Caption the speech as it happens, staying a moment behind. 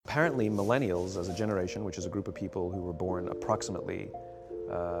apparently millennials as a generation, which is a group of people who were born approximately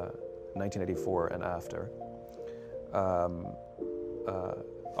 1984 and after,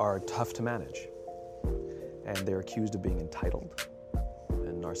 are tough to manage. And they're accused of being entitled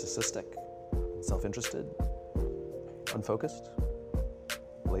and narcissistic, and self-interested, unfocused,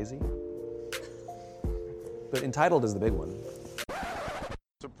 lazy. But entitled is the big one.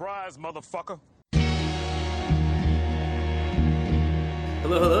 Surprise, motherfucker.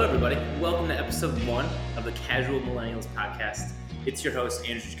 Hello, everybody. Welcome to episode 1 of the Causal Millennials podcast. It's your host,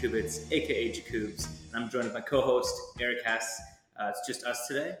 Andrew Jakubicz, aka Jakubs, and I'm joined by my co-host, Eric Hess. It's just us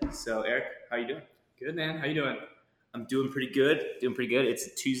today. So, Eric, how you doing? Good, man. How you doing? I'm doing pretty good. It's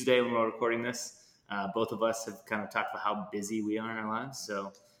a Tuesday when we're recording this. Both of us have kind of talked about how busy we are in our lives,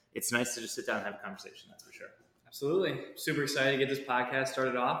 so it's nice to just sit down and have a conversation, that's for sure. Absolutely. Super excited to get this podcast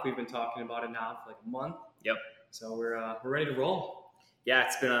started off. We've been talking about it now for like a month. Yep. So we're ready to roll. Yeah,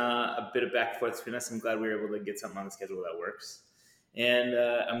 it's been a bit of back and forth between us. I'm glad we were able to get something on the schedule that works. And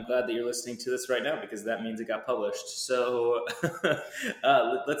I'm glad that you're listening to this right now because that means it got published. So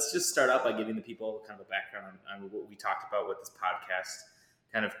let's just start out by giving the people kind of a background on what we talked about, what this podcast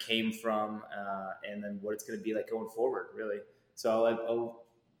kind of came from, and then what it's going to be like going forward, really. So I'll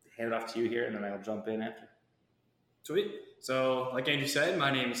hand it off to you here, and then I'll jump in after. Sweet. So like Andrew said, my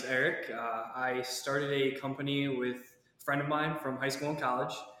name is Eric. I started a company with a friend of mine from high school and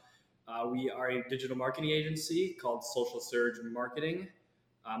college. We are a digital marketing agency called Social Surge Marketing.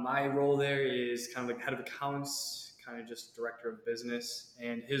 My role there is kind of like head of accounts, kind of just director of business.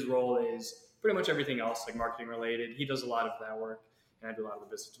 And his role is pretty much everything else, like marketing related. He does a lot of that work, and I do a lot of the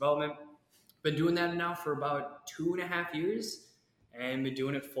business development. Been doing that now for about 2.5 years, and been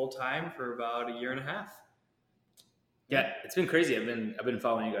doing it full time for about 1.5 years. Yeah, it's been crazy. I've been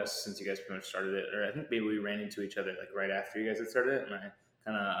following you guys since you guys pretty much started it, or I think maybe we ran into each other like right after you guys had started it, and I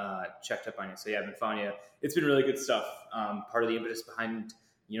kind of checked up on you. So yeah, I've been following you. It's been really good stuff. Part of the impetus behind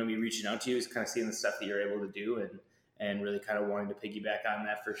me reaching out to you is kind of seeing the stuff that you're able to do and really kind of wanting to piggyback on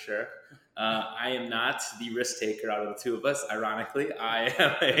that for sure. I am not the risk taker out of the two of us. Ironically, I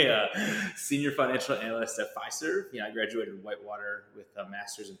am a senior financial analyst at Fiserv. I graduated in Whitewater with a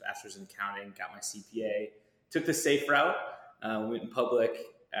master's and bachelor's in accounting, got my CPA. Took the safe route, went in public,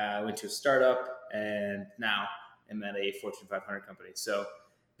 went to a startup, and now I'm at a Fortune 500 company. So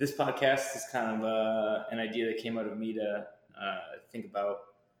this podcast is kind of an idea that came out of me to think about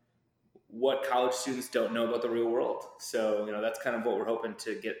what college students don't know about the real world. So, that's kind of what we're hoping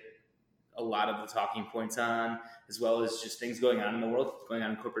to get a lot of the talking points on, as well as just things going on in the world, going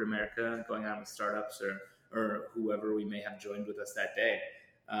on in corporate America, going on with startups or whoever we may have joined with us that day.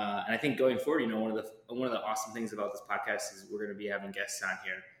 And I think going forward, one of the awesome things about this podcast is we're going to be having guests on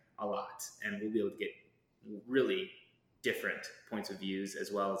here a lot, and we'll be able to get really different points of views as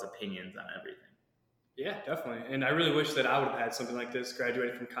well as opinions on everything. Yeah, definitely. And I really wish that I would have had something like this,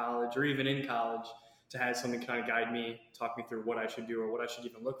 graduated from college or even in college, to have something kind of guide me, talk me through what I should do or what I should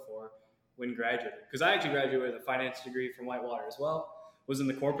even look for when graduating. Because I actually graduated with a finance degree from Whitewater as well. Was in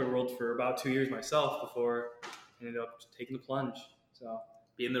the corporate world for about 2 years myself before I ended up taking the plunge. So.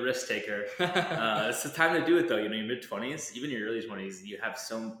 Being the risk taker. It's the time to do it, though. Your mid-20s, even your early 20s, you have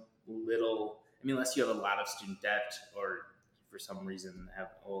so little, unless you have a lot of student debt or for some reason have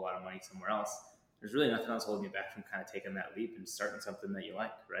a whole lot of money somewhere else, there's really nothing else holding you back from kind of taking that leap and starting something that you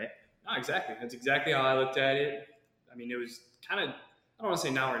like, right? No, exactly. That's exactly how I looked at it. It was kind of, I don't want to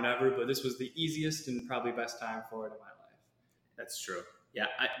say now or never, but this was the easiest and probably best time for it in my life. That's true. Yeah,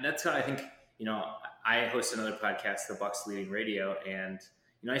 that's how I think, I host another podcast, The Bucks Leading Radio, and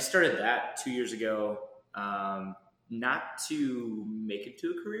I started that 2 years ago, not to make it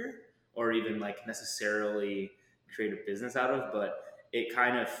to a career or even like necessarily create a business out of, but it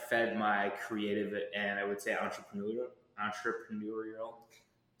kind of fed my creative and I would say entrepreneurial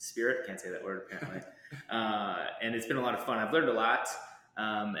spirit. Can't say that word apparently. And it's been a lot of fun. I've learned a lot.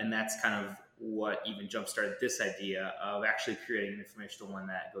 And that's kind of what even jump-started this idea of actually creating an informational one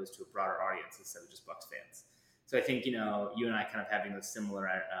that goes to a broader audience instead of just Bucks fans. So I think, you and I kind of having those similar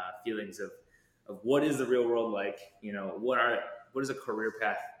feelings of what is the real world like, what is a career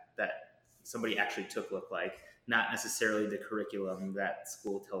path that somebody actually took look like, not necessarily the curriculum that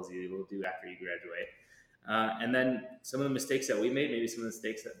school tells you will do after you graduate. And then some of the mistakes that we made, maybe some of the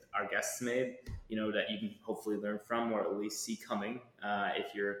mistakes that our guests made, that you can hopefully learn from or at least see coming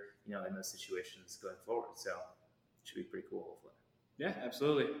if you're, in those situations going forward. So it should be pretty cool, hopefully. Yeah,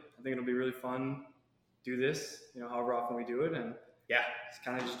 absolutely. I think it'll be really fun. Do this, however often we do it, and just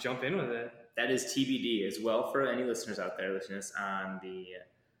kind of just jump in with it. That is TBD as well for any listeners out there listening to us on the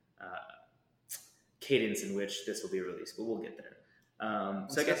cadence in which this will be released, but we'll get there. One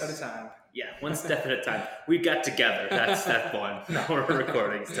step at a time. Yeah, one step at a time. We got together. That's step one. Now we're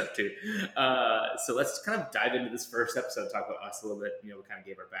recording step two. So let's kind of dive into this first episode, talk about us a little bit. We kind of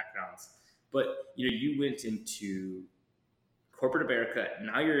gave our backgrounds. But, you went into corporate America.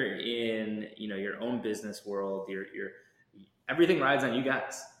 Now you're in, your own business world. You're everything rides on you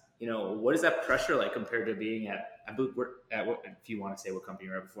guys. What is that pressure like compared to being I believe we're at what, if you want to say what company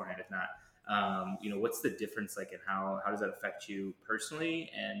you were at beforehand, if not, what's the difference like, and how does that affect you personally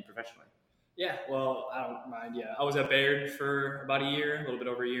and professionally? Yeah, well, I don't mind. Yeah, I was at Baird for about a year, a little bit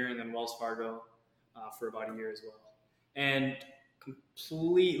over a year, and then Wells Fargo for about a year as well. And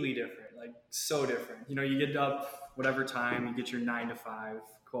completely different, like so different. You get up whatever time, you get your 9 to 5,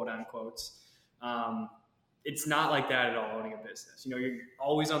 quote unquote. It's not like that at all owning a business. You're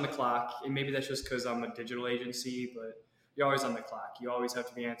always on the clock, and maybe that's just because I'm a digital agency, but you're always on the clock. You always have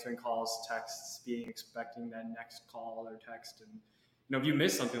to be answering calls, texts, expecting that next call or text. And, if you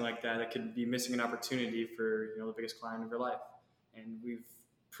miss something like that, it could be missing an opportunity for, the biggest client of your life. And we've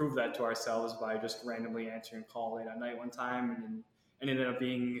proved that to ourselves by just randomly answering a call late at night one time, and it ended up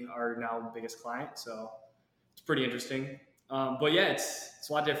being our now biggest client. So it's pretty interesting. But yeah, it's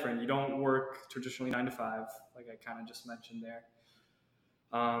a lot different. You don't work traditionally 9 to 5, like I kind of just mentioned there.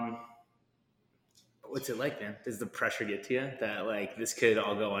 What's it like, man? Does the pressure get to you that like this could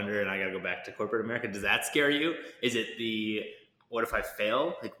all go under and I got to go back to corporate America? Does that scare you? Is it what if I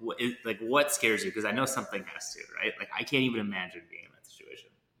fail? What scares you? Because I know something has to, right? Like I can't even imagine being in that situation.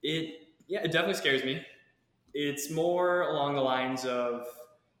 It definitely scares me. It's more along the lines of,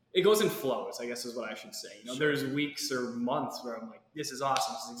 it goes in flows, I guess is what I should say. Sure. There's weeks or months where I'm like, this is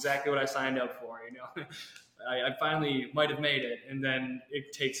awesome. This is exactly what I signed up for. I finally might have made it. And then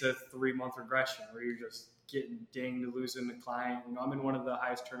it takes a 3-month regression where you're just getting dinged, losing the client. I'm in one of the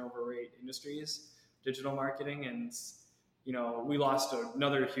highest turnover rate industries, digital marketing. And, we lost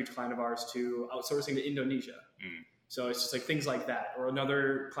another huge client of ours to outsourcing to Indonesia. So it's just like things like that. Or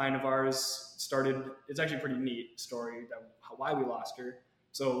another client of ours started, it's actually a pretty neat story why we lost her.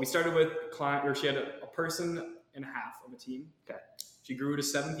 So we started with a client where she had a person and a half of a team. Okay. She grew to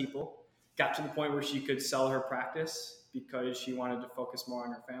 7 people, got to the point where she could sell her practice because she wanted to focus more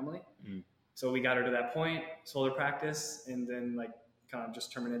on her family. So we got her to that point, sold her practice, and then kind of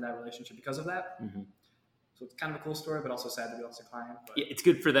just terminated that relationship because of that. So it's kind of a cool story, but also sad that we lost a client. But yeah, it's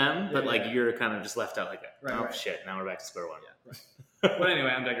good for them, but you're kind of just left out like that. Right. Shit, now we're back to square one. Yeah, right. But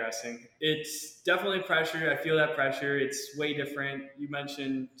anyway, I'm digressing. It's definitely pressure. I feel that pressure. It's way different. You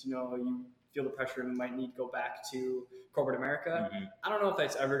mentioned, you feel the pressure and might need to go back to corporate America. I don't know if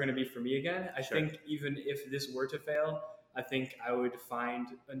that's ever going to be for me again. I think even if this were to fail, I think I would find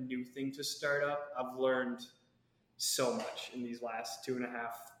a new thing to start up. I've learned so much in these last 2.5,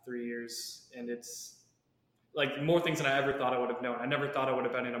 3 years, and it's like more things than I ever thought I would have known. I never thought I would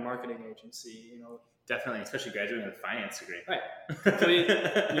have been in a marketing agency, Definitely, especially graduating with a finance degree. Right.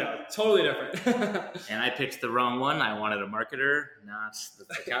 Totally different. And I picked the wrong one. I wanted a marketer, not the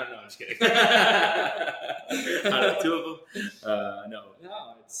accountant. No, I'm just kidding. Out of the 2 of them, no.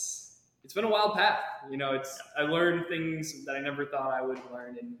 No, it's been a wild path. I learned things that I never thought I would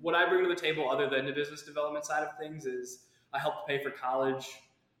learn. And what I bring to the table, other than the business development side of things, is I helped pay for college.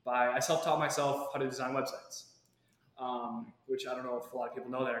 I self-taught myself how to design websites, which I don't know if a lot of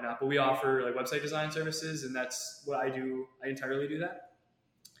people know that or not, but we offer website design services, and that's what I do. I entirely do that.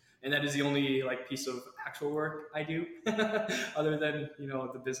 And that is the only piece of actual work I do other than,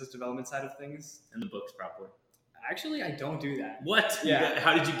 the business development side of things. And the books probably. Actually, I don't do that. What? Yeah.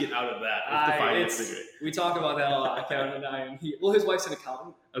 How did you get out of that? We talk about that a lot, Kevin and I. And his wife's an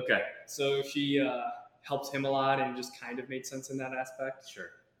accountant. Okay. So she helped him a lot and just kind of made sense in that aspect. Sure.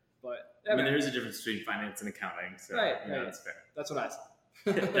 But there is a difference between finance and accounting, so right. That's fair. That's what I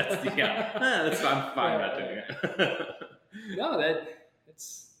said. That's I'm fine about doing it. No,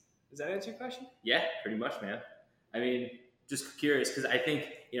 does that answer your question? Yeah, pretty much, man. I mean, just curious because I think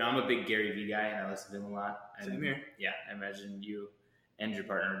I'm a big Gary Vee guy and I listen to him a lot. Same here. Yeah, I imagine you and your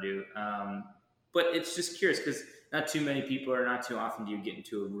partner do. But it's just curious because not too many people or not too often do you get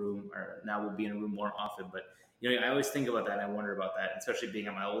into a room, or now we'll be in a room more often, but I always think about that and I wonder about that, especially being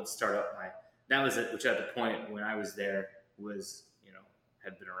at my old startup. That was it, which at the point when I was there was,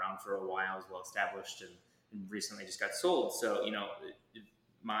 had been around for a while, was well established, and recently just got sold. So,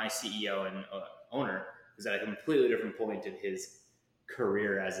 my CEO and owner was at a completely different point in his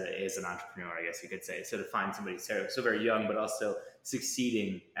career as an entrepreneur, I guess you could say. So to find somebody so very young, but also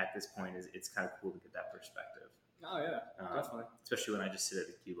succeeding at this point it's kind of cool to get that perspective. Oh yeah, definitely. Especially when I just sit at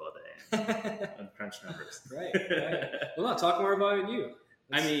the cube all day and crunch numbers. Right. Well, no, talk more about you.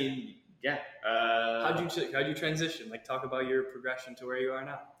 I mean, yeah. How'd you transition? Like, talk about your progression to where you are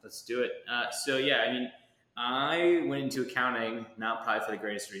now. Let's do it. So yeah, I mean, I went into accounting not probably for the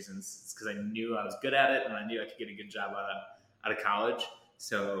greatest reasons. It's because I knew I was good at it and I knew I could get a good job out of college.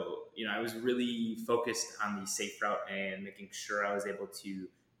 So, I was really focused on the safe route and making sure I was able to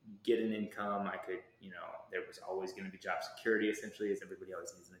get an income. I could, there was always going to be job security essentially, as everybody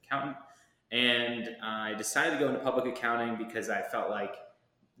always needs an accountant. And I decided to go into public accounting because I felt like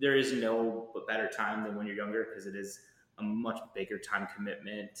there is no better time than when you're younger, because it is a much bigger time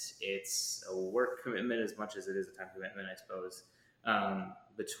commitment. It's a work commitment as much as it is a time commitment, I suppose,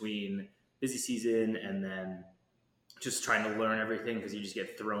 between busy season and then just trying to learn everything, because you just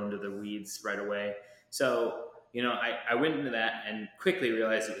get thrown to the weeds right away. So, I went into that and quickly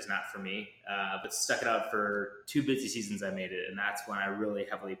realized it was not for me, but stuck it out for 2 busy seasons. I made it. And that's when I really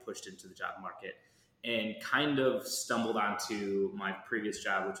heavily pushed into the job market and kind of stumbled onto my previous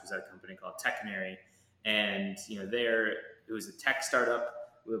job, which was at a company called Tech Canary. And, there it was a tech startup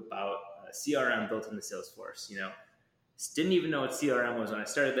with about a CRM built into Salesforce. Didn't even know what CRM was when I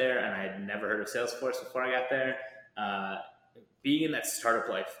started there, and I had never heard of Salesforce before I got there. Being in that startup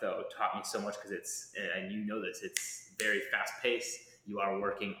life, though, taught me so much, because it's very fast paced. You are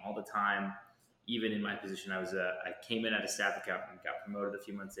working all the time. Even in my position, I came in at a staff accountant, got promoted a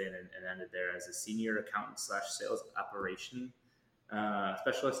few months in, and ended there as a senior accountant / sales operation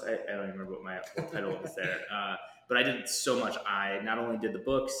specialist. I don't even remember what title was there. But I did so much. I not only did the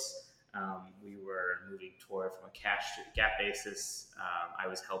books, we were moving toward from a cash to GAAP basis. I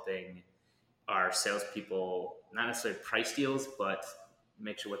was helping our salespeople not necessarily price deals, but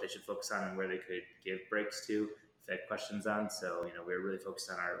make sure what they should focus on and where they could give breaks to if they had questions on. So, we were really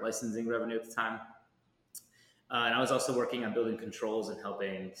focused on our licensing revenue at the time. And I was also working on building controls and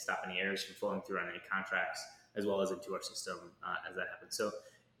helping stop any errors from flowing through on any contracts, as well as into our system as that happened. So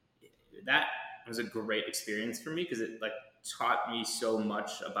that was a great experience for me, because it taught me so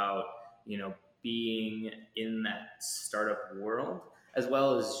much about, being in that startup world, as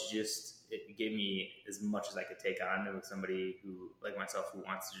well as just it gave me as much as I could take on with somebody who, like myself, who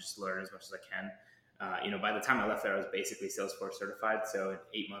wants to just learn as much as I can. By the time I left there, I was basically Salesforce certified. So in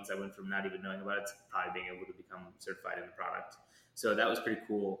 8 months, I went from not even knowing about it to probably being able to become certified in the product. So that was pretty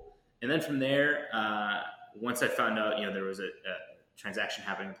cool. And then from there, once I found out, there was a transaction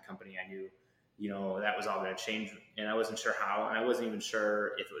happening with the company, I knew, that was all going to change. And I wasn't sure how, and I wasn't even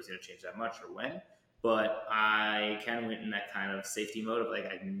sure if it was going to change that much or when. But I kind of went in that kind of safety mode of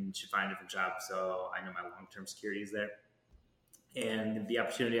I should find a different job, so I know my long-term security is there. And the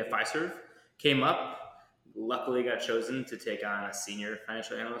opportunity at Fiserv came up. Luckily got chosen to take on a senior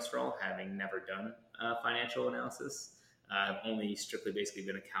financial analyst role, having never done financial analysis. I've only strictly basically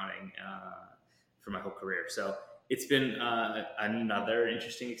been accounting for my whole career. So it's been another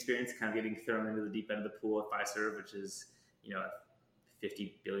interesting experience, kind of getting thrown into the deep end of the pool at Fiserv, which is, a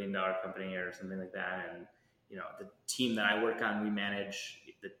 $50 billion company or something like that. And, the team that I work on, we manage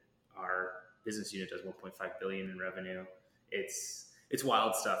our business unit does 1.5 billion in revenue. It's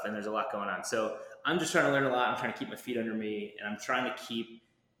wild stuff, and there's a lot going on. So I'm just trying to learn a lot. I'm trying to keep my feet under me, and I'm trying to keep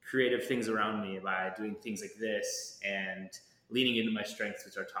creative things around me by doing things like this and leaning into my strengths,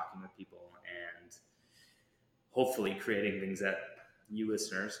 which are talking with people and hopefully creating things that you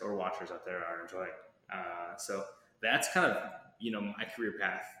listeners or watchers out there are enjoying. So that's kind of, my career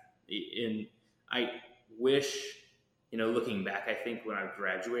path. And I wish, looking back, I think when I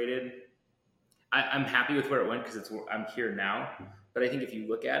graduated, I'm happy with where it went, because I'm here now. But I think if you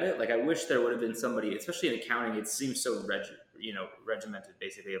look at it, I wish there would have been somebody, especially in accounting, it seems so regimented,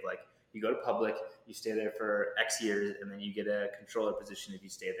 basically, of you go to public, you stay there for X years, and then you get a controller position if you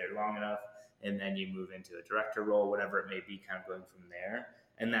stay there long enough, and then you move into a director role, whatever it may be, kind of going from there.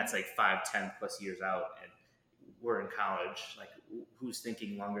 And that's 5, 10 plus years out, and we're in college. Who's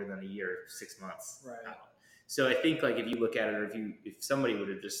thinking longer than a year, 6 months out? So I think if you look at it, or if somebody would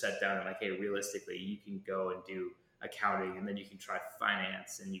have just sat down and hey, realistically, you can go and do accounting, and then you can try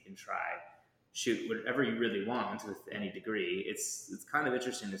finance, and you can try whatever you really want with any degree. It's kind of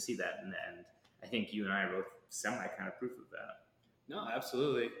interesting to see that in the end. I think you and I are both semi kind of proof of that. No,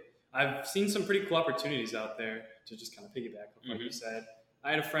 absolutely. I've seen some pretty cool opportunities out there, to just kind of piggyback on what you said. I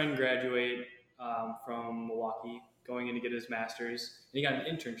had a friend graduate from Milwaukee, going in to get his master's, and he got an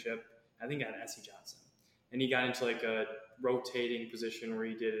internship, I think at SC Johnson. And he got into a rotating position where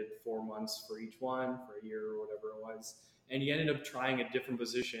he did 4 months for each one, for a year or whatever it was. And he ended up trying a different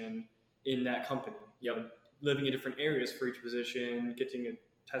position in that company, living in different areas for each position, getting to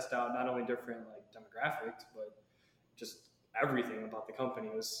test out not only different demographics, but just everything about the company.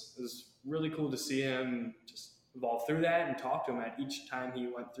 It was really cool to see him just evolve through that and talk to him at each time he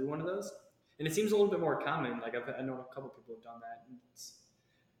went through one of those. And it seems a little bit more common. Like I know a couple people have done that. And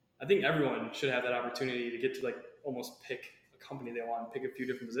I think everyone should have that opportunity to get to like almost pick a company they want and pick a few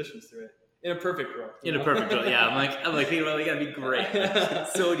different positions through it. In a perfect world. In a perfect world, yeah. I'm like thinking about it, gotta be great.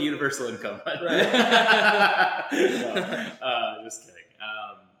 So universal income. Right. Just kidding.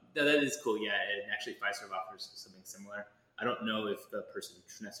 No, that is cool. Yeah, and actually Fiserv offers something similar. I don't know if the person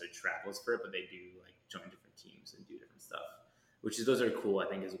necessarily travels for it, but they do like join different teams and do different stuff, those are cool, I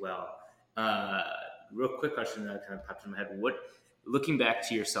think, as well. Real quick question that kind of popped in my head. Looking back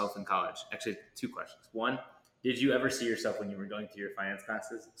to yourself in college, actually 2 questions. One, did you ever see yourself when you were going through your finance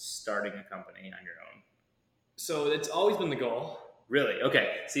classes starting a company on your own? So it's always been the goal. Really?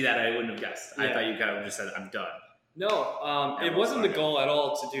 Okay. See, that I wouldn't have guessed. Yeah. I thought you kind of just said, I'm done. No, it wasn't the goal at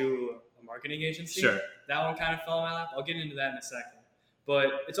all to do a marketing agency. Sure. That one kind of fell in my lap. I'll get into that in a second. But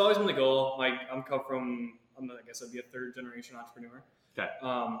it's always been the goal. Like I guess I'd be a 3rd generation entrepreneur. Okay.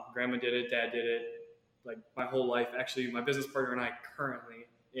 Grandma did it, dad did it, like my whole life. Actually, my business partner and I currently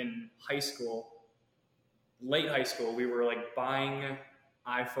in late high school, we were like buying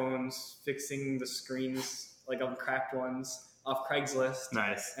iPhones, fixing the screens, like on cracked ones off Craigslist.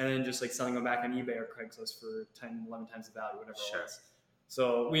 Nice. And then just like selling them back on eBay or Craigslist for 10, 11 times the value, whatever Sure. it was.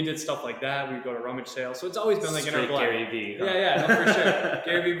 So we did stuff like that. We'd go to rummage sales. So it's always been like in our blood. Gary Vee. Huh? Yeah, no, for sure.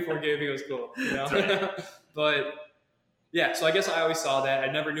 Gary Vee before Gary Vee was cool. You know? Right. But yeah, so I guess I always saw that.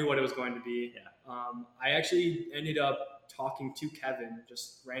 I never knew what it was going to be. Yeah. I actually ended up talking to Kevin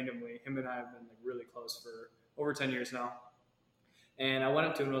just randomly. Him and I have been like really close for over 10 years now. And I went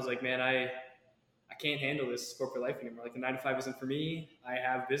up to him and I was like, man, I can't handle this corporate life anymore. Like the 9 to 5 isn't for me. I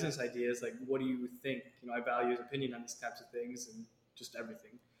have business ideas. Like, what do you think? I value his opinion on these types of things and just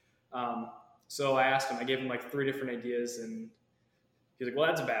everything. So I asked him, I gave him like 3 different ideas and he's like, well,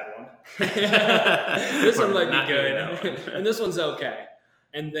 that's a bad one. This one might be good. And this one's okay.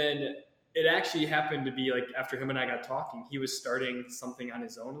 And then it actually happened to be like after him and I got talking, he was starting something on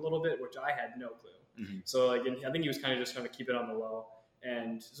his own a little bit, which I had no clue. Mm-hmm. So like, I think he was kind of just trying to keep it on the low.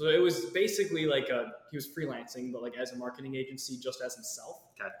 And so it was basically like he was freelancing, but like as a marketing agency, just as himself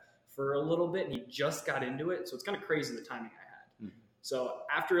for a little bit. And he just got into it. So it's kind of crazy the timing I had. Mm-hmm. So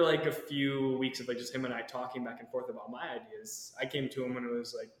after like a few weeks of like just him and I talking back and forth about my ideas, I came to him and it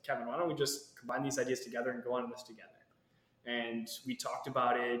was like, Kevin, why don't we just combine these ideas together and go on this together? And we talked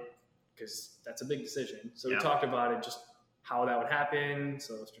about it because that's a big decision. So we talked about it, just how that would happen.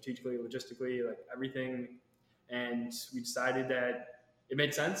 So strategically, logistically, like everything. And we decided that it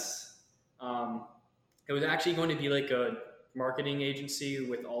made sense. It was actually going to be like a marketing agency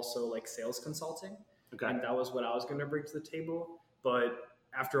with also like sales consulting. Okay. And that was what I was going to bring to the table. But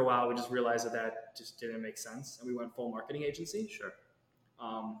after a while, we just realized that just didn't make sense. And we went full marketing agency. Sure.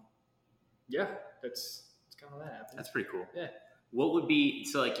 That's kind of that happened. That's pretty cool. Yeah. What would be,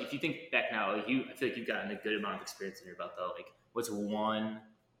 so like if you think back now, like I feel like you've gotten a good amount of experience in your belt though. Like what's one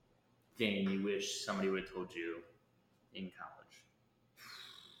thing you wish somebody would have told you in college?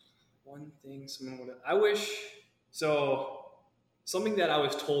 One thing someone would have, something that I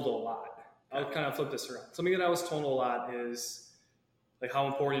was told a lot. I'll kind of flip this around. Something that I was told a lot is like how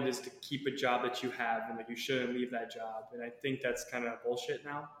important it is to keep a job that you have and like you shouldn't leave that job. And I think that's kind of bullshit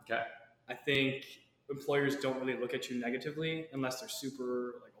now. Okay. I think employers don't really look at you negatively unless they're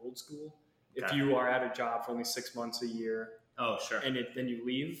super like old school. Okay. If you are at a job for only 6 months, a year. Oh, sure. And then you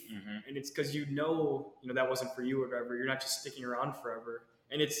leave, and it's because you know that wasn't for you or whatever. You're not just sticking around forever.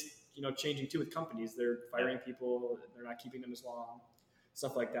 And it's changing too with companies. They're firing people. They're not keeping them as long,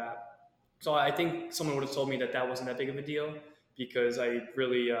 stuff like that. So I think someone would have told me that wasn't that big of a deal because I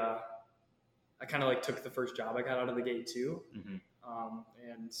really, I kind of like took the first job I got out of the gate too. And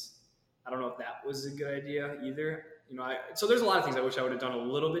I don't know if that was a good idea either. So there's a lot of things I wish I would have done a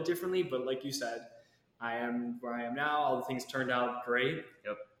little bit differently, but like you said, I am where I am now. All the things turned out great.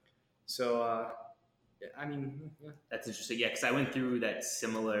 Yep. So, That's interesting. Yeah, because I went through that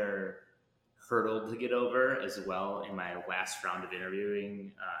similar hurdle to get over as well in my last round of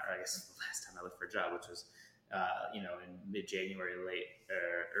interviewing, or I guess the last time I looked for a job, which was, in mid-January, late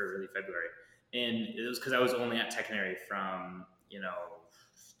or early February. And it was because I was only at Technary from,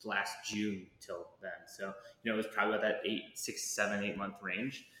 last June till then. So, it was probably about that 6, 7, 8 month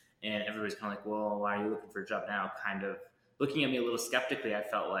range. And everybody's kind of like, well, why are you looking for a job now? Kind of looking at me a little skeptically, I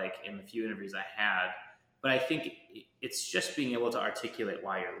felt like in the few interviews I had. But I think it's just being able to articulate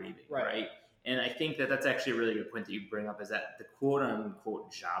why you're leaving, right? And I think that's actually a really good point that you bring up is that the quote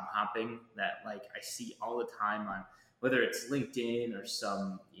unquote job hopping that like I see all the time on whether it's LinkedIn or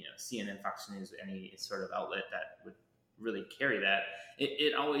some, CNN, Fox News, any sort of outlet that would really carry that.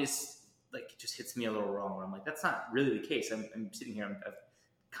 It always like it just hits me a little wrong. Where I'm like, that's not really the case. I'm sitting here, I've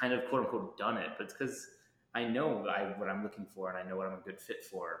kind of quote unquote done it, but it's because I know what I'm looking for, and I know what I'm a good fit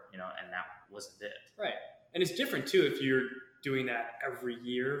for, and that wasn't it. Right. And it's different too if you're doing that every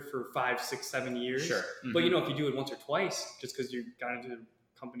year for 5, 6, 7 years. Sure. Mm-hmm. But if you do it once or twice, just because you got into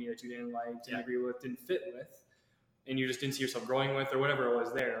a company that you didn't like, didn't agree with, didn't fit with, and you just didn't see yourself growing with, or whatever it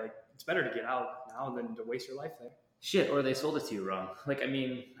was there, like it's better to get out now than to waste your life there. Shit, or they sold it to you wrong. Like, I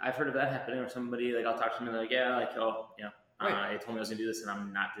mean, I've heard of that happening, or somebody, like, I'll talk to them, and they're like, they told me I was going to do this, and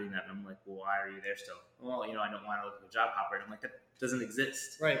I'm not doing that. And I'm like, well, why are you there still? Well, I don't want to look at a job hopper. And I'm like, that doesn't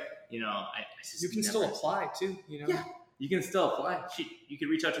exist. Right. I just you can still apply, too, Yeah, you can still apply. Shit, you could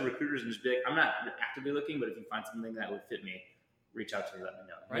reach out to recruiters and just be like, I'm not actively looking, but if you find something that would fit me, reach out to me, let me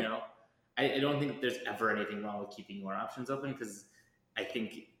know. Right. I don't think there's ever anything wrong with keeping your options open, because I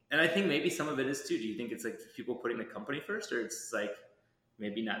think maybe some of it is too. Do you think it's like people putting the company first, or it's like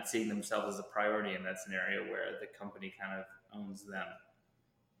maybe not seeing themselves as a priority in that scenario where the company kind of owns them?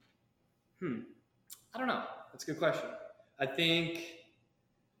 I don't know. That's a good question. I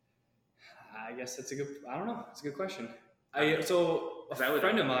guess that's I don't know. It's a good question. A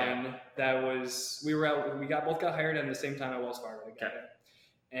friend of mine that was, we both got hired at the same time at Wells Fargo.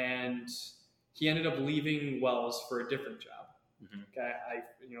 And he ended up leaving Wells for a different job. Mm-hmm. Okay.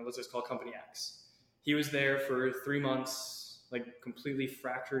 Let's just call company X. He was there for 3 months, like completely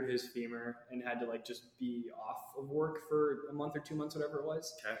fractured his femur and had to like just be off of work for a month or 2 months, whatever it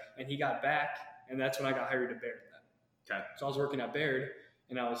was. Okay. And he got back, and that's when I got hired at Baird then. Okay. So I was working at Baird,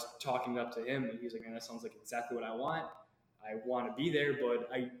 and I was talking up to him, and he was like, man, that sounds like exactly what I want. I want to be there, but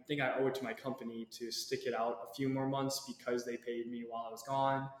I think I owe it to my company to stick it out a few more months because they paid me while I was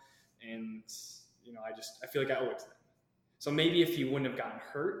gone. And, I feel like I owe it to them. So maybe if he wouldn't have gotten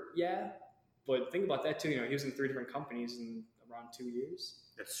hurt, yeah. But think about that too. He was in 3 different companies in around 2 years.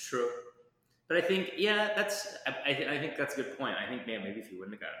 That's true. But I think, I think that's a good point. I think, maybe if he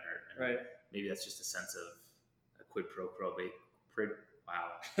wouldn't have gotten hurt, right? Maybe that's just a sense of a quid pro quo.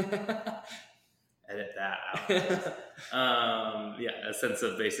 Wow. Edit that out. A sense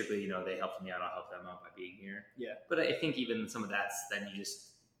of basically, they helped me out, I'll help them out by being here. Yeah. But I think even some of that's then you just,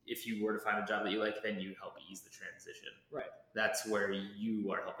 if you were to find a job that you like, then you help ease the transition. Right. That's where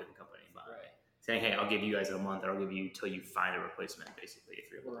you are helping the company by saying, hey, I'll give you guys a month, or I'll give you till you find a replacement, basically, if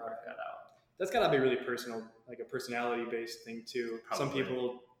you're able to work that out. That's got to be really personal, like a personality-based thing too. Probably. Some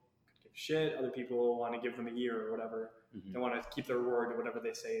people give shit, other people want to give them a year or whatever. Mm-hmm. They want to keep their word or whatever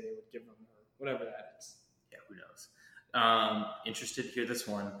they say they would give them, or whatever that is. Yeah, who knows? Interested to hear this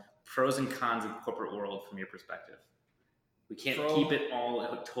one. Pros and cons of the corporate world from your perspective. We can't keep it all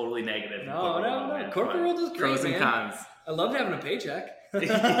totally negative. No. Corporate world is great, pros and cons. I love having a paycheck.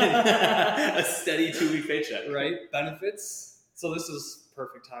 A steady 2-week paycheck. Right. Benefits. So this is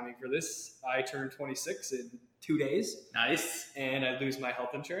perfect timing for this. I turned 26 in 2 days. Nice. And I lose my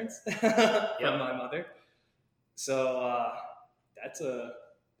health insurance from my mother. So that's a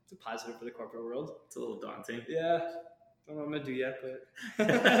positive for the corporate world. It's a little daunting. Yeah. Don't know what I'm going to do yet, but...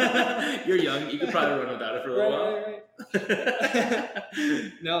 You're young. You could probably run without it for a little while. Right.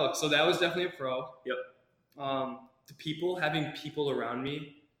 No, so that was definitely a pro. Yep. Having people around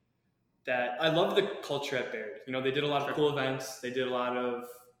me that... I love the culture at Baird. They did a lot of cool events. They did a lot of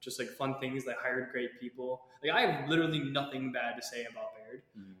just like fun things. They hired great people. Like, I have literally nothing bad to say about Baird.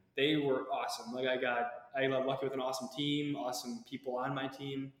 Mm-hmm. They were awesome. Like, I got lucky with an awesome team, awesome people on my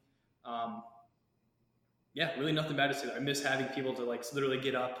team. Really nothing bad to say. I miss having people to like literally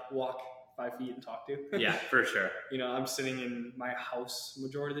get up, walk 5 feet and talk to. Yeah, for sure. I'm sitting in my house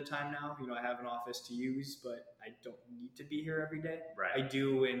majority of the time now. I have an office to use, but I don't need to be here every day. Right. I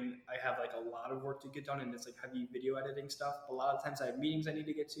do, and I have like a lot of work to get done, and it's like heavy video editing stuff. A lot of times I have meetings I need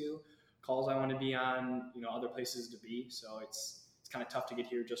to get to, calls I want to be on, other places to be. So it's kind of tough to get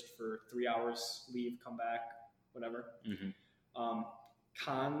here just for 3 hours, leave, come back, whatever. Mm-hmm.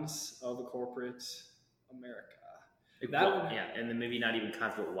 Cons of a corporate America. And then maybe not even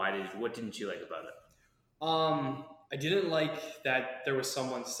cons, but what didn't you like about it? I didn't like that there was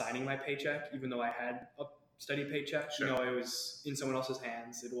someone signing my paycheck, even though I had a steady paycheck. Sure. It was in someone else's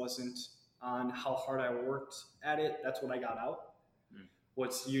hands. It wasn't on how hard I worked at it. That's what I got out.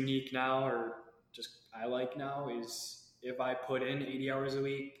 What's unique now, or just I like now, is if I put in 80 hours a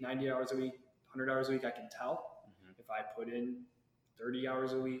week, 90 hours a week, 100 hours a week, I can tell. Mm-hmm. If I put in 30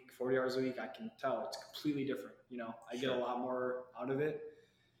 hours a week, 40 hours a week, I can tell. It's completely different. I get a lot more out of it.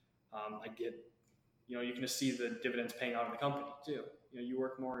 I get, you can just see the dividends paying out in the company too. You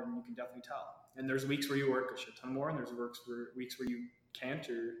work more and you can definitely tell. And there's weeks where you work a shit ton more, and there's weeks where you can't,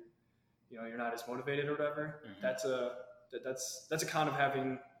 or, you're not as motivated or whatever. Mm-hmm. That's a that's a con of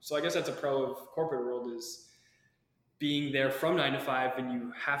having. So I guess that's a pro of corporate world is being there from 9 to 5, and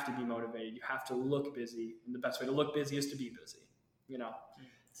you have to be motivated. You have to look busy, and the best way to look busy is to be busy. You know.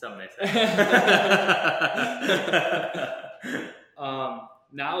 Some may say.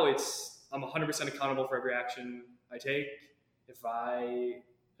 Now I'm 100% accountable for every action I take. If I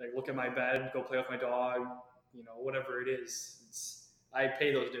look at my bed, go play with my dog, whatever it is, I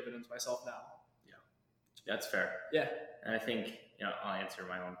pay those dividends myself now. Yeah, that's fair. Yeah, and I think I'll answer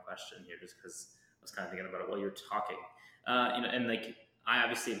my own question here just because I was kind of thinking about it while you were talking. And like I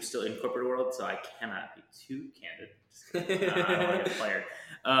obviously am still in corporate world, so I cannot be too candid. I don't want to get fired.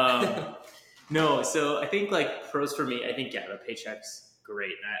 No, so I think like pros for me, I think the paycheck's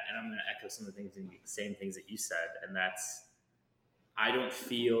great, and I'm going to echo some of the same things that you said, and that's I don't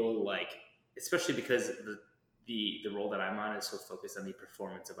feel like, especially because the role that I'm on is so focused on the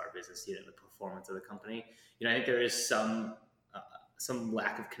performance of our business unit, the performance of the company. I think there is some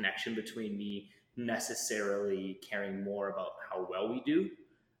lack of connection between me necessarily caring more about how well we do,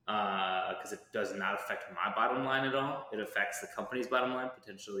 because it does not affect my bottom line at all. It affects the company's bottom line,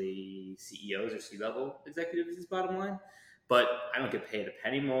 potentially CEOs or C-level executives' bottom line. But I don't get paid a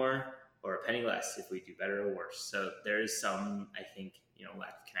penny more or a penny less if we do better or worse. So there is some, I think, lack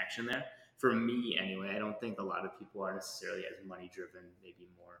of connection there. For me, anyway, I don't think a lot of people are necessarily as money-driven, maybe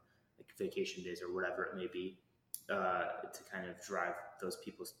more like vacation days or whatever it may be, to kind of drive those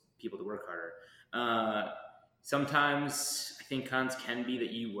people to work harder. Sometimes I think cons can be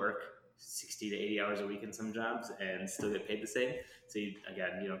that you work 60 to 80 hours a week in some jobs and still get paid the same. So you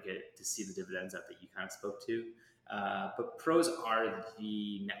don't get to see the dividends that you kind of spoke to. But pros are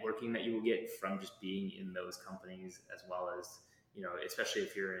the networking that you will get from just being in those companies, as well as, especially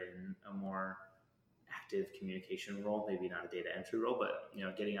if you're in a more active communication role, maybe not a data entry role, but,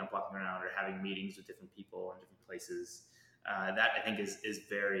 getting up, walking around, or having meetings with different people in different places. That I think is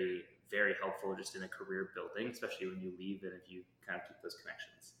very, very helpful just in a career building, especially when you leave and if you kind of keep those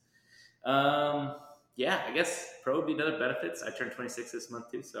connections. I guess pro would be another benefits. I turned 26 this month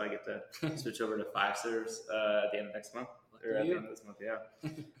too, so I get to switch over to 5 serves at the end of next month. Or at the end of this month, yeah.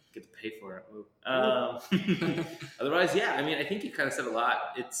 Get to pay for it. Otherwise, I think you kind of said a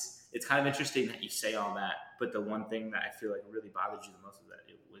lot. It's kind of interesting that you say all that, but the one thing that I feel like really bothered you the most is that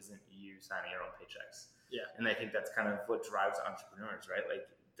it wasn't you signing your own paychecks. Yeah. And I think that's kind of what drives entrepreneurs, right? Like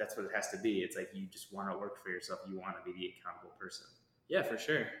that's what it has to be. It's like you just want to work for yourself. You want to be the accountable person. Yeah, for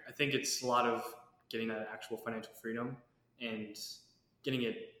sure. I think it's a lot of getting that actual financial freedom and getting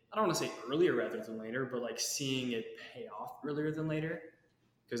it, I don't want to say earlier rather than later, but like seeing it pay off earlier than later.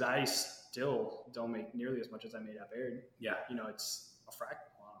 Because I still don't make nearly as much as I made at Baird. Yeah. It's a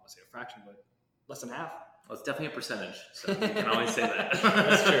fraction, well, I don't want to say a fraction, but less than half. Well, it's definitely a percentage, so you can always say that.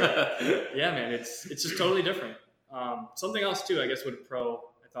 That's true. Yeah, man, it's just totally different. Something else too, I guess, I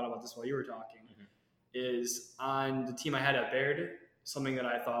thought about this while you were talking, is on the team I had at Baird, something that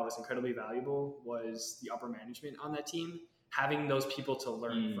I thought was incredibly valuable was the upper management on that team, having those people to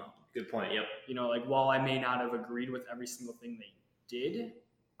learn from. Good point, yep. While I may not have agreed with every single thing they did,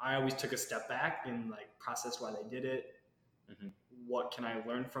 I always took a step back and processed why they did it. Mm-hmm. What can I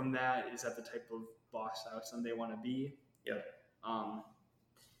learn from that? Is that the type of boss I someday want to be? Yep.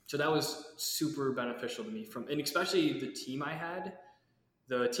 So that was super beneficial to me and especially the team I had.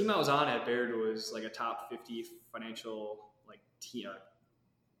 The team I was on at Baird was like a top 50 financial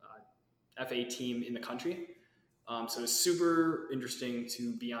FA team in the country. So it was super interesting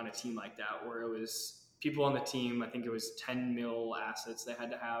to be on a team like that, where it was people on the team. I think it was 10 mil assets they had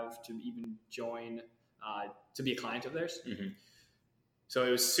to have to even join to be a client of theirs. Mm-hmm. So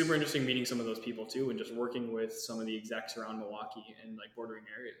it was super interesting meeting some of those people too, and just working with some of the execs around Milwaukee and bordering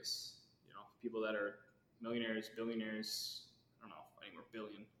areas. People that are millionaires, billionaires. I don't know, I think we're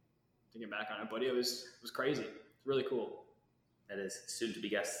billion. Thinking back on it, but it was crazy. It's really cool. That is soon to be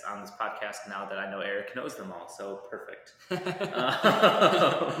guests on this podcast now that I know Eric knows them all. So perfect. No,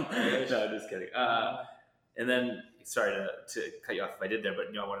 just kidding. And then, sorry to cut you off if I did there, but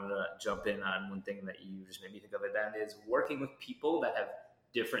I wanted to jump in on one thing that you just made me think of, and that is working with people that have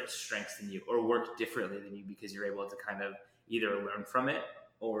different strengths than you or work differently than you, because you're able to kind of either learn from it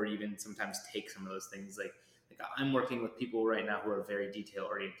or even sometimes take some of those things. Like I'm working with people right now who are very detail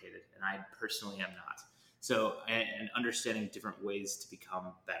orientated, and I personally am not. So, and understanding different ways to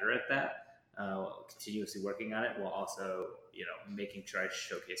become better at that, continuously working on it, while also, making sure I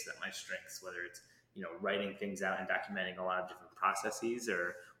showcase that my strengths, whether it's, writing things out and documenting a lot of different processes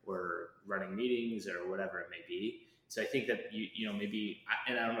or running meetings or whatever it may be. So I think that maybe,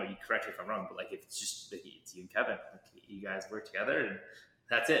 and I don't know, you correct me if I'm wrong, but if it's just it's you and Kevin, you guys work together and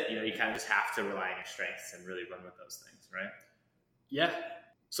that's it. You kind of just have to rely on your strengths and really run with those things. right? Yeah.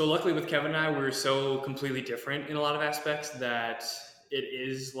 So luckily with Kevin and I, we're so completely different in a lot of aspects that it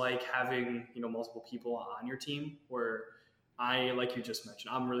is like having, multiple people on your team, where I, like you just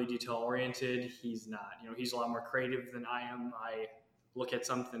mentioned, I'm really detail oriented. He's not, he's a lot more creative than I am. I look at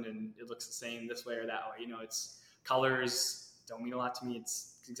something and it looks the same this way or that way. It's colors don't mean a lot to me.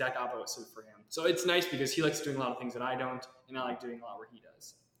 It's the exact opposite for him. So it's nice because he likes doing a lot of things that I don't, and I like doing a lot where he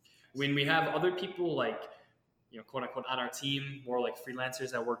does. When we have other people like, quote unquote on our team, more like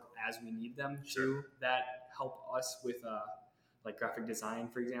freelancers that work as we need them to, that help us with like graphic design,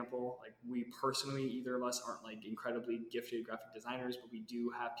 for example. Like we personally, either of us aren't like incredibly gifted graphic designers, but we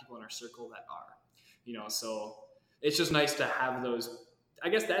do have people in our circle that are, so it's just nice to have those. I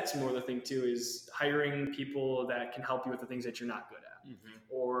guess that's more the thing too, is hiring people that can help you with the things that you're not good at,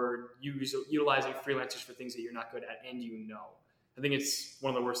 or utilizing freelancers for things that you're not good at. And I think it's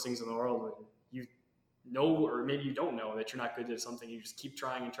one of the worst things in the world when you know, or maybe you don't know that you're not good at something. You just keep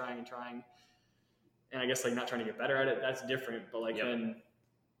trying and trying and trying. And I guess like not trying to get better at it, that's different. But like then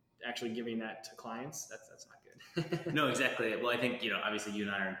actually giving that to clients, that's not good. No, exactly. Well, I think, obviously you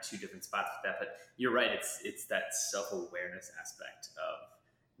and I are in two different spots with that, but you're right. It's that self-awareness aspect of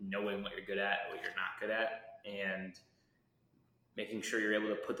knowing what you're good at, what you're not good at, and making sure you're able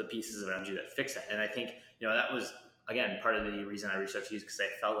to put the pieces around you that fix that. And I think, that was, again, part of the reason I reached out to you, is because I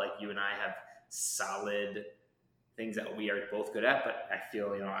felt like you and I have solid things that we are both good at, but I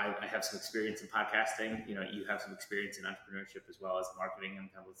feel, I have some experience in podcasting, you have some experience in entrepreneurship as well as marketing and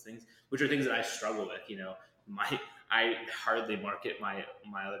those things, which are things that I struggle with. I hardly market my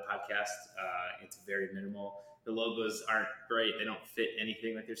other podcast. It's very minimal. The logos aren't great. They don't fit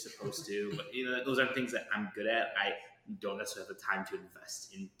anything like they're supposed to, but those are things that I'm good at. I don't necessarily have the time to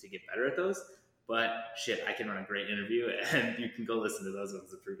invest in to get better at those. But shit, I can run a great interview, and you can go listen to those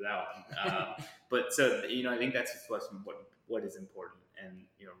ones to prove that one. But so, I think that's what is important, and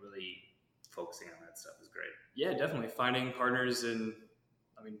really focusing on that stuff is great. Yeah, definitely finding partners in,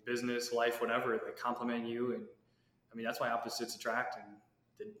 business, life, whatever, that complement you, and that's why opposites attract, and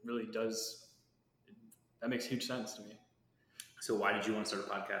it really does. That makes huge sense to me. So, why did you want to start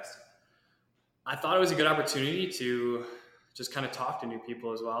a podcast? I thought it was a good opportunity to just kind of talk to new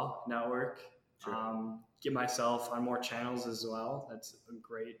people as well, network. Sure. Get myself on more channels as well. That's a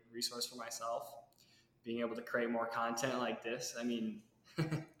great resource for myself. Being able to create more content like this.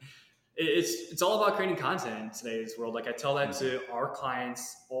 It's all about creating content in today's world. Like I tell that to our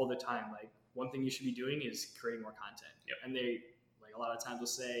clients all the time. Like one thing you should be doing is creating more content. Yep. And they like a lot of times will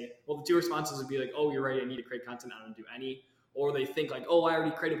say, well, the two responses would be like, oh, you're right, I need to create content, I don't do any. Or they think like, oh, I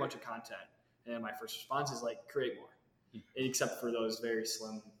already created a bunch of content. And my first response is like, create more. Except for those very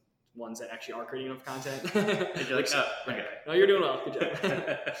slim ones that actually are creating enough content. And you're like, oh, okay. No, you're doing well. Good job.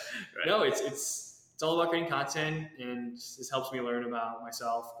 Right. No, it's all about creating content, and this helps me learn about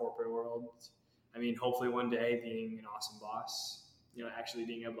myself, corporate world. Hopefully one day being an awesome boss, actually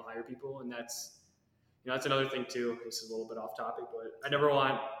being able to hire people. And that's another thing too. This is a little bit off topic, but I never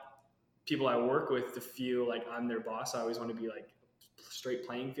want people I work with to feel like I'm their boss. I always want to be like straight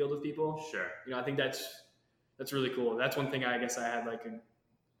playing field with people. Sure. I think that's really cool. That's one thing I guess I had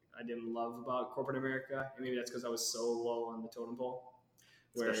I didn't love about corporate America. And maybe that's because I was so low on the totem pole.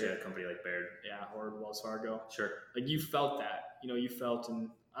 Especially at a company like Baird. Yeah, or Wells Fargo. Sure. Like you felt that, you felt, and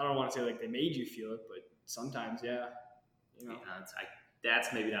I don't want to say like they made you feel it, but sometimes, yeah.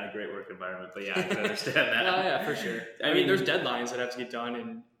 That's maybe not a great work environment, but yeah, I can understand that. Yeah, for sure. I mean, there's deadlines that have to get done,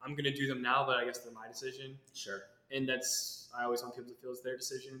 and I'm going to do them now, but I guess they're my decision. Sure. And I always want people to feel it's their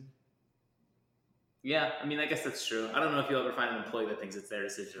decision. Yeah, I guess that's true. I don't know if you'll ever find an employee that thinks it's their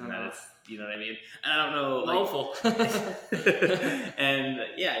decision, that it's, you know what I mean? And I don't know. Hopeful. And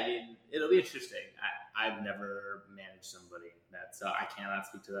yeah, it'll be interesting. I've never managed somebody so I cannot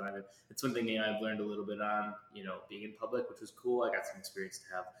speak to that. It's one thing I've learned a little bit on, being in public, which was cool. I got some experience to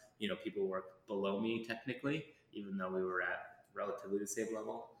have, people work below me technically, even though we were at relatively the same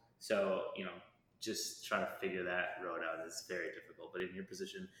level. So, just trying to figure that road out is very difficult. But in your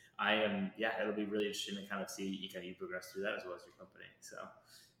position, it'll be really interesting to kind of see you progress through that as well as your company. So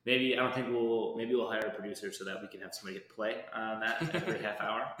maybe we'll hire a producer so that we can have somebody hit play on that every half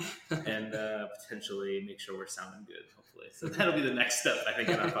hour and potentially make sure we're sounding good, hopefully. So that'll be the next step, I think,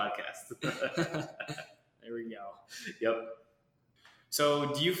 in our podcast. There we go. Yep.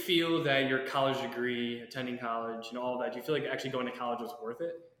 So do you feel that your college degree, attending college, all that, do you feel like actually going to college was worth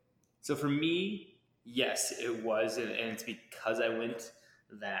it? So for me, yes, it was. And it's because I went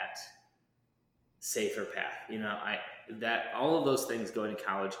that safer path. That all of those things, going to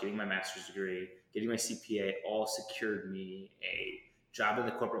college, getting my master's degree, getting my CPA, all secured me a job in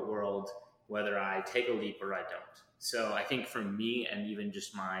the corporate world whether I take a leap or I don't. So I think for me, and even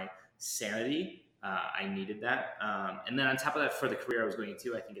just my sanity, I needed that. And then on top of that, for the career I was going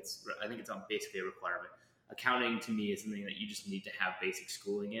into, I think it's basically a requirement. Accounting to me is something that you just need to have basic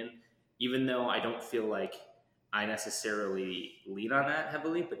schooling in, even though I don't feel like I necessarily lean on that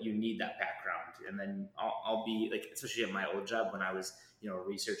heavily, but you need that background. And then I'll be like, especially at my old job when I was,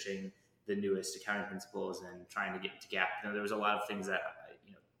 researching the newest accounting principles and trying to get into GAAP, there was a lot of things that,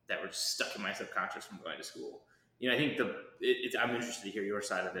 that were just stuck in my subconscious from going to school. I think I'm interested to hear your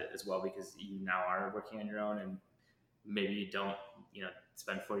side of it as well, because you now are working on your own, and maybe you don't,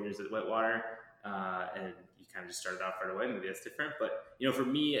 spend 4 years at Whitewater, and you kind of just started off right away. Maybe that's different, but for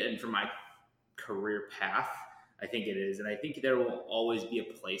me and for my career path, I think it is, and I think there will always be a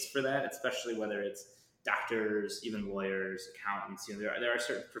place for that, especially whether it's doctors, even lawyers, accountants. There are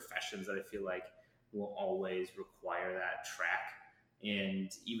certain professions that I feel like will always require that track. And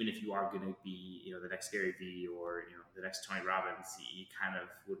even if you are going to be, the next Gary Vee or, the next Tony Robbins, you kind of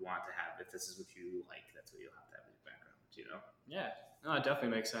would want to have, if this is what you like, that's what you'll have to have in your background, Yeah, no, it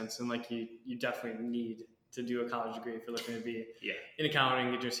definitely makes sense. And like you definitely need to do a college degree if you're looking to be in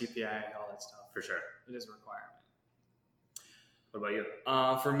accounting, get your CPA, all that stuff. For sure. It is a requirement. What about you?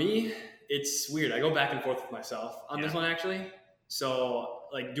 For me, it's weird. I go back and forth with myself on this one, actually. So,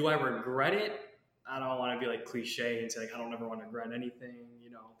 like, do I regret it? I don't want to be like cliche and say like I don't ever want to regret anything,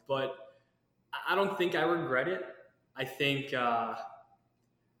 but I don't think I regret it. I think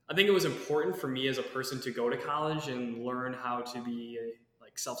it was important for me as a person to go to college and learn how to be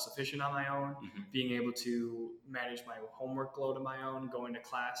like self-sufficient on my own, being able to manage my homework load on my own, going to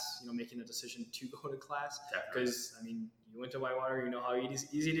class, making a decision to go to class. Because you went to Whitewater, you know how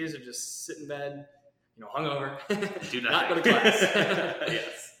easy it is to just sit in bed, hungover, do nothing. not go to class.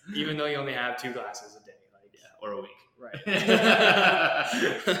 Yes. Even though you only have 2 classes a day, or a week, right?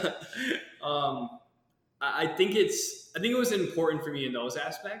 I think it was important for me in those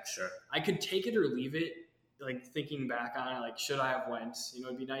aspects. Sure. I could take it or leave it. Like thinking back on it, like should I have went?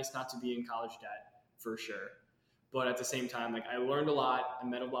 It'd be nice not to be in college debt for sure. But at the same time, like I learned a lot. I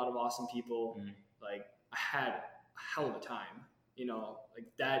met a lot of awesome people. Like I had a hell of a time. Like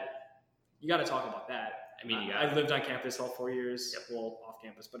that. You got to talk about that. I lived on campus all 4 years. Yep. Well, off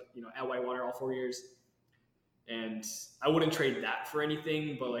campus, but at Whitewater all 4 years. And I wouldn't trade that for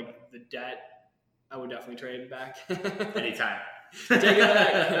anything, but like the debt, I would definitely trade back. Anytime. Take it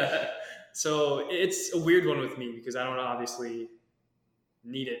back. So it's a weird one with me because I don't obviously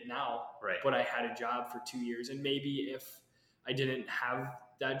need it now. Right. But I had a job for 2 years, and maybe if I didn't have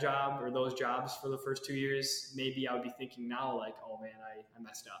that job or those jobs for the first 2 years, maybe I would be thinking now like, oh man, I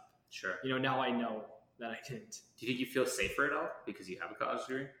messed up. Sure. Now I know that I didn't. Do you think you feel safer at all because you have a college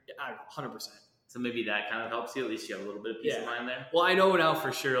degree? Yeah, 100%. So maybe that kind of helps you. At least you have a little bit of peace of mind there. Well, I know now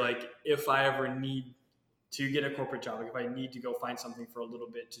for sure, like if I ever need to get a corporate job, like if I need to go find something for a little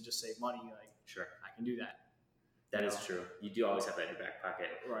bit to just save money, like sure, I can do that. That is true. You do always have that in your back pocket.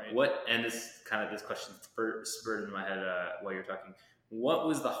 Right. And this question spurred into my head while you're talking. What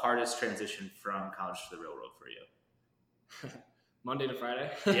was the hardest transition from college to the real world for you? Monday to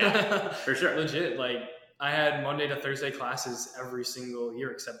Friday. Yeah, for sure. Legit. Like I had Monday to Thursday classes every single year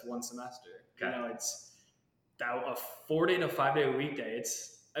except one semester. Okay. It's a 4-day to 5-day weekday.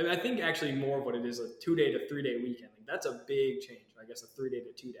 I think actually more of what it is a 2-day to 3-day weekend. Like that's a big change. I guess a 3-day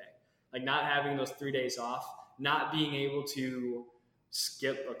to 2-day. Like not having those 3 days off, not being able to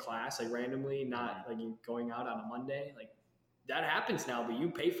skip a class like randomly, not like going out on a Monday. Like that happens now, but you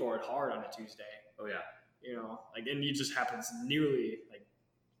pay for it hard on a Tuesday. Oh yeah. And it just happens nearly like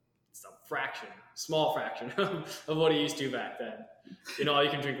it's a small fraction of what it used to back then. All you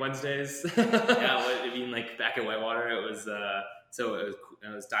can drink Wednesdays. Yeah, like back at Whitewater, it was it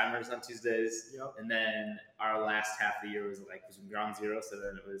was Dimers on Tuesdays, and then our last half of the year was Ground Zero. So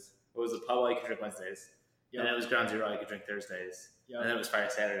then it was a pub all you could drink Wednesdays, and then it was Ground Zero all you could drink Thursdays, and then it was Friday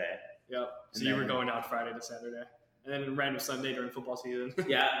Saturday. Yep. So you were going out Friday to Saturday. And then random Sunday during football season.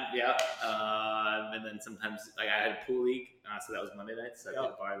 Yeah. And then sometimes I had a pool league, so that was Monday nights. So I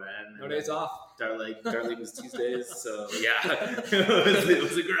did bar then. No days off. Dart league was Tuesdays. So it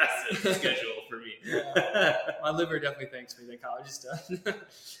was aggressive schedule for me. Yeah. My liver definitely thanks me that college is done.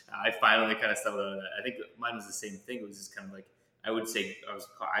 I finally kind of stumbled on that. I think mine was the same thing. It was just kind of like I would say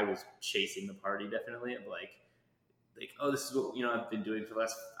I was chasing the party definitely of like, this is what I've been doing for the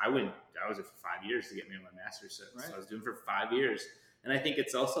last. I was it for 5 years to get me on my master's. So I was doing for 5 years, and I think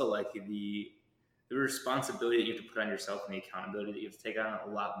it's also like the responsibility that you have to put on yourself and the accountability that you have to take on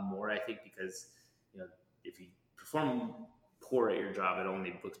a lot more. I think because if you perform poor at your job, it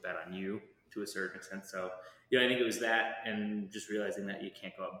only looks bad on you to a certain extent. So I think it was that, and just realizing that you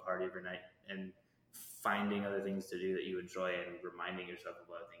can't go out and party every night, and finding other things to do that you enjoy, and reminding yourself of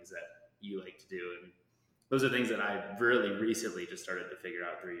other things that you like to do. And those are things that I really recently just started to figure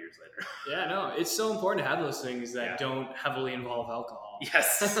out 3 years later. Yeah, no, it's so important to have those things that don't heavily involve alcohol.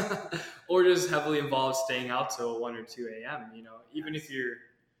 Yes. Or just heavily involve staying out till 1 or 2 a.m. Even if you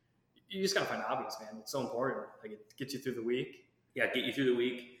just gotta find hobbies, man. It's so important. Like, it gets you through the week. Yeah, get you through the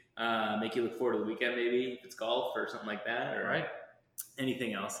week. Make you look forward to the weekend, maybe if it's golf or something like that, or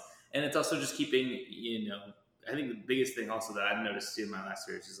anything else. And it's also just keeping, I think the biggest thing also that I've noticed too in my last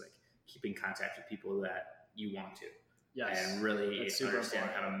years is like keeping contact with people that you want to. Yes. And really understand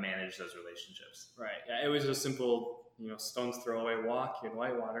important. how to manage those relationships. Right. Yeah, it was a simple, stone's throw away walk in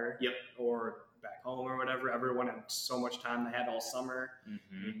Whitewater. Yep. Or back home or whatever. Everyone had so much time they had all summer.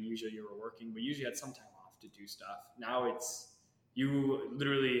 Mm-hmm. I mean, usually you were working, but usually you had some time off to do stuff. Now you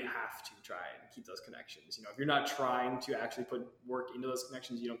literally have to try and keep those connections. If you're not trying to actually put work into those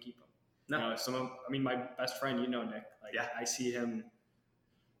connections, you don't keep them. No. My best friend, Nick, I see him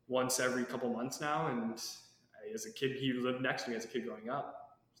once every couple months now. And as a kid, he lived next to me as a kid growing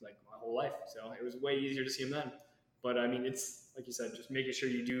up. It's like my whole life. So it was way easier to see him then. But it's like you said, just making sure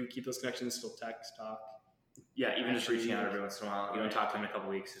you do keep those connections, still text, talk. Yeah, even just reaching out every once in a while. You don't talk to him in a couple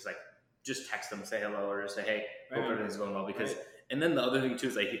weeks. Just text them, say hello, or just say, hey, hope everything's going well. Because, and then the other thing too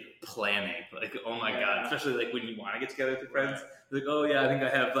is planning. Oh my God, especially when you want to get together with your friends. Like, oh yeah, I think I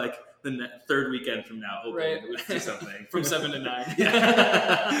have the third weekend from now open. Right. Let's do something. From 7 to 9.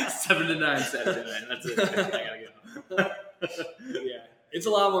 Yeah. 7 to 9 Saturday night. That's it. I gotta go. Yeah. It's a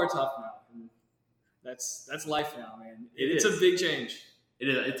lot more tough now. That's life now, man. It's a big change. It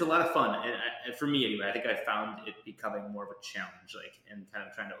is. It's a lot of fun, and for me anyway, I think I found it becoming more of a challenge, and kind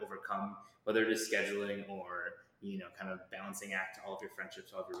of trying to overcome whether it is scheduling or kind of balancing act all of your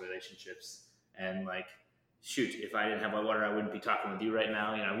friendships, all of your relationships, and shoot, if I didn't have Whitewater, I wouldn't be talking with you right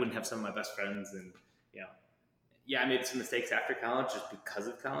now. I wouldn't have some of my best friends, and I made some mistakes after college just because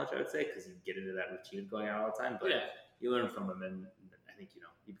of college, I would say, because you get into that routine of going out all the time, but you learn from them, and I think you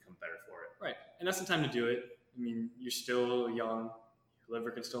become better for it. Right, and that's the time to do it. I mean, you're still young.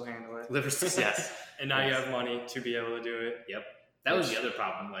 Liver can still handle it. Yes. And now you have money to be able to do it. Yep. That was the other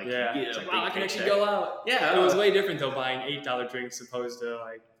problem. Wow, I can actually go. go out. Yeah. It was way different though, buying $8 drinks opposed to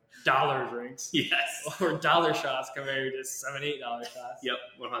dollar drinks. Yes. Or dollar shots compared to $7, $8 shots. Yep,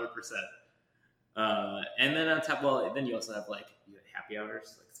 100%. And then on top, then you also have you have happy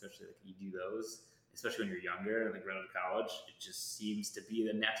hours, especially you do those. Especially when you're younger and right out of college, it just seems to be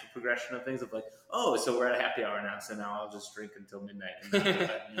the natural progression of things of so we're at a happy hour now, so now I'll just drink until midnight. And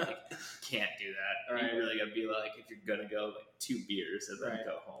you can't do that. Right. You really got to be if you're going to go 2 beers and then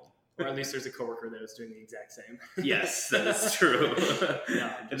go home. Or at least there's a coworker that is doing the exact same. Yes, that is true.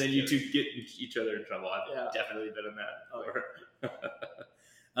 No, and then you two get each other in trouble. I've definitely been in that. But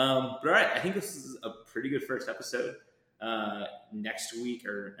all right, I think this is a pretty good first episode. Next week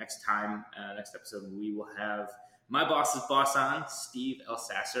or next episode, we will have my boss's boss on, Steve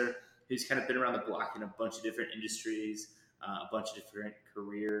Elsasser, who's kind of been around the block in a bunch of different industries, a bunch of different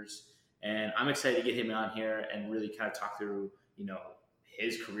careers. And I'm excited to get him on here and really kind of talk through,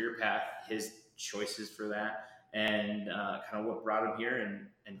 his career path, his choices for that, and kind of what brought him here,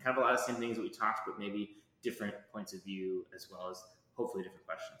 and kind of a lot of the same things that we talked, but maybe different points of view as well as hopefully different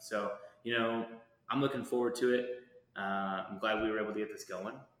questions. So, I'm looking forward to it. I'm glad we were able to get this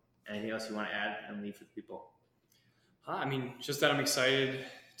going. Anything else you want to add and leave for the people? Just that I'm excited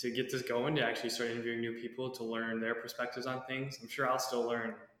to get this going, to actually start interviewing new people, to learn their perspectives on things. I'm sure I'll still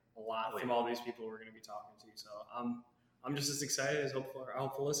learn a lot from all these people we're going to be talking to. So I'm just as excited as our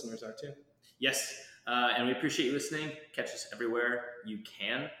hopeful listeners are too. Yes, and we appreciate you listening. Catch us everywhere you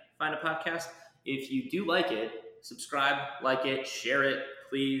can find a podcast. If you do like it, subscribe, like it, share it,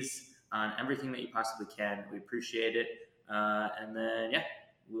 please. On everything that you possibly can. We appreciate it. And then,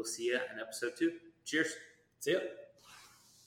 we'll see you in episode 2. Cheers. See ya.